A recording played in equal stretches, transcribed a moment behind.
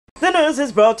The news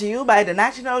is brought to you by the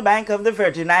National Bank of the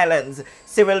Virgin Islands,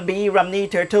 Cyril B. Romney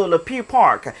Turtola Pier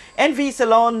Park, NV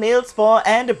Salon, Nail Spa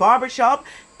and Barbershop,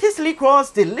 Tisley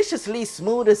Cross Deliciously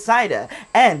Smooth Cider,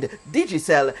 and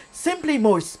Digicel, simply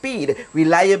more speed,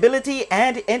 reliability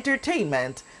and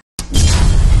entertainment.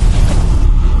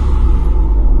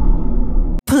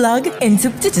 Plug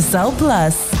into Digicel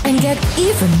Plus and get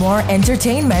even more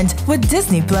entertainment with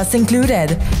Disney Plus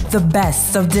included. The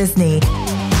best of Disney,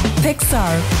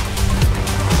 Pixar,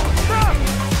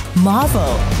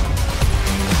 Marvel,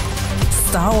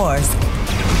 Star Wars,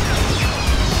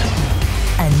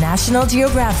 and National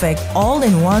Geographic all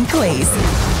in one place.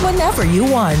 Whenever you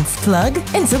want, plug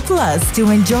into Plus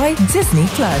to enjoy Disney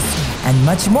Plus and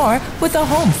much more with a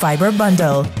home fiber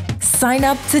bundle. Sign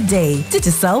up today.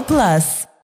 Digicel Plus.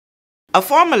 A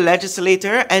former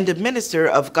legislator and minister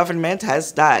of government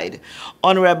has died.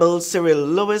 Honorable Cyril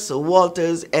Lewis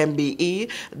Walters,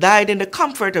 MBE, died in the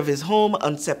comfort of his home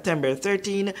on September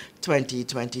 13,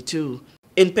 2022.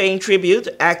 In paying tribute,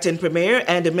 Acting Premier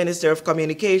and Minister of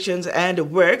Communications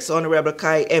and Works, Honorable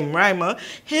Kai M. Reimer,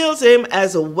 hails him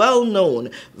as a well-known,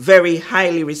 very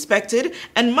highly respected,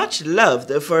 and much loved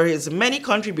for his many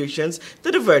contributions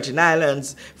to the Virgin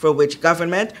Islands, for which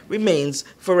government remains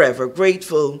forever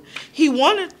grateful. He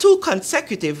won 2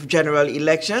 consecutive general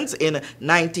elections in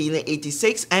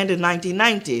 1986 and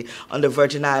 1990 on the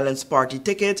Virgin Islands party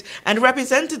ticket and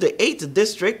represented the 8th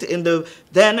district in the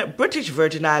then British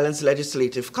Virgin Islands Legislative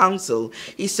Council.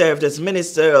 He served as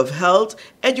Minister of Health,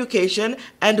 Education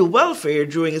and Welfare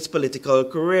during his political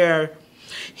career.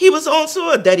 He was also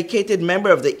a dedicated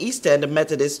member of the East End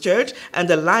Methodist Church and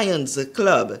the Lions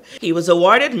Club. He was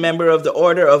awarded Member of the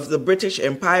Order of the British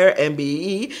Empire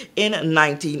MBE in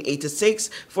 1986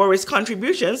 for his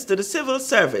contributions to the civil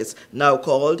service, now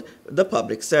called the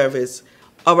public service.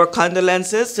 Our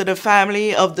condolences to the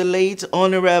family of the late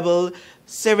Honorable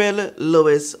Cyril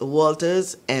Lewis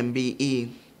Walters, MBE.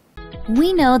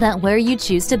 We know that where you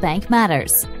choose to bank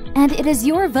matters, and it is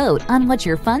your vote on what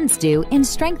your funds do in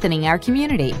strengthening our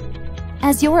community.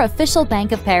 As your official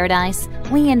Bank of Paradise,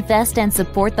 we invest and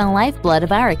support the lifeblood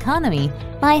of our economy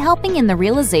by helping in the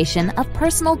realization of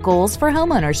personal goals for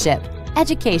homeownership,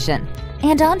 education,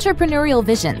 and entrepreneurial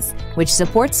visions, which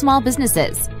support small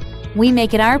businesses. We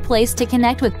make it our place to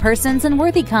connect with persons and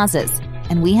worthy causes,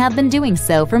 and we have been doing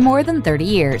so for more than 30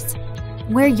 years.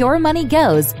 Where your money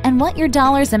goes and what your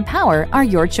dollars empower are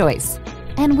your choice.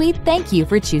 And we thank you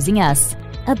for choosing us,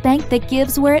 a bank that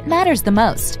gives where it matters the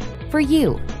most, for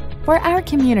you, for our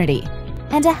community,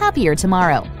 and a happier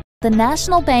tomorrow. The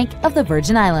National Bank of the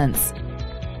Virgin Islands.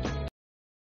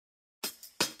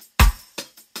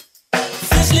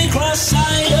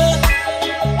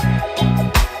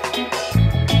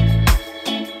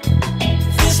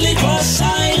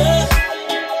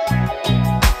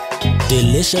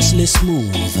 Deliciously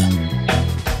smooth.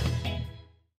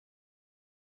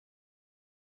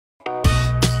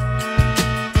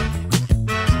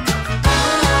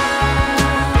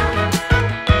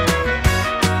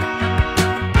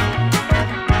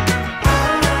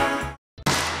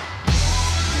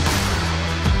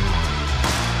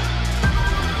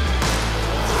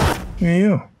 Hey,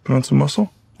 you want some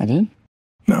muscle? I did?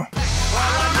 No.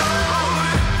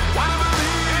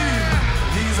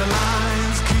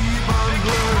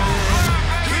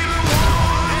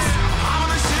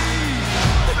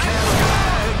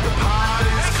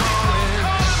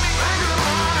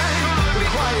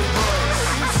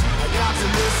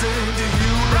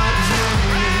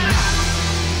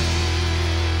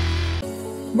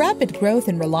 Rapid growth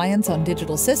and reliance on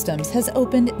digital systems has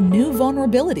opened new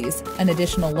vulnerabilities, and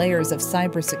additional layers of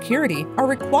cybersecurity are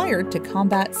required to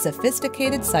combat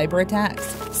sophisticated cyber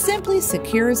attacks. Simply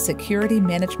Secure's security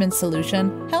management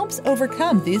solution helps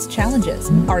overcome these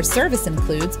challenges. Our service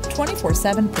includes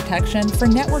 24/7 protection for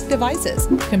network devices,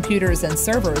 computers and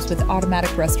servers with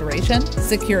automatic restoration,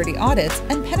 security audits,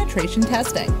 and penetration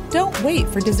testing. Don't wait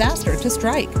for disaster to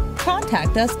strike.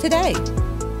 Contact us today.